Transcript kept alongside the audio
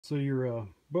So your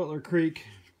Butler Creek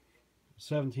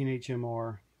 17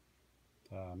 HMR,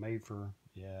 made for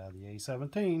the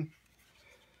A17,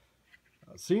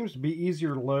 seems to be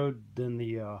easier to load than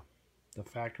the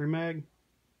factory mag,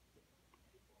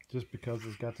 just because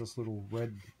it's got this little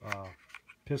red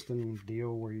piston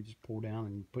deal where you just pull down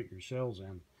and you put your shells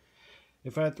in.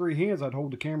 If I had three hands, I'd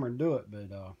hold the camera and do it, but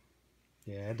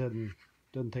yeah, it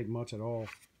doesn't take much at all.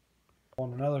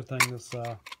 On another thing,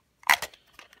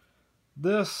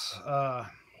 this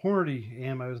Hornady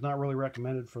ammo is not really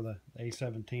recommended for the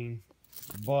A17,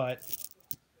 but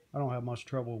I don't have much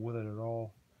trouble with it at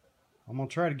all. I'm gonna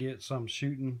try to get some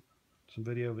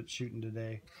video of it shooting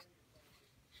today,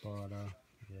 but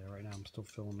yeah, right now I'm still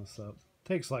filling this up. It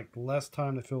takes like less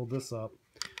time to fill this up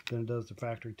than it does the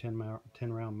factory 10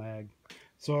 round mag.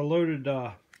 So I loaded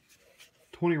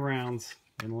 20 rounds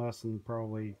in less than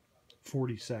probably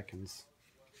 40 seconds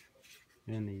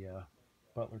in the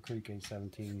Butler Creek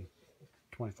A17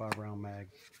 25 round mag.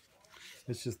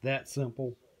 It's just that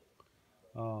simple.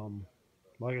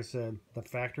 Like I said, the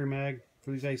factory mag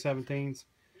for these A17s,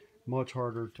 much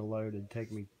harder to load. It'd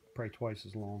take me probably twice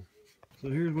as long. So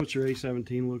here's what your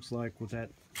A17 looks like with that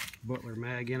Butler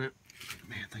mag in it.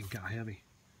 Man, that thing got heavy.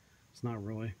 It's not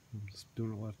really. I'm just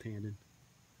doing it left-handed.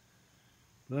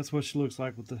 But that's what she looks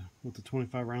like with the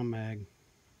 25 round mag.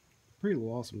 Pretty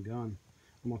awesome gun.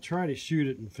 I'm gonna try to shoot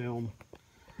it and film.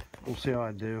 We'll see how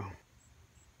I do.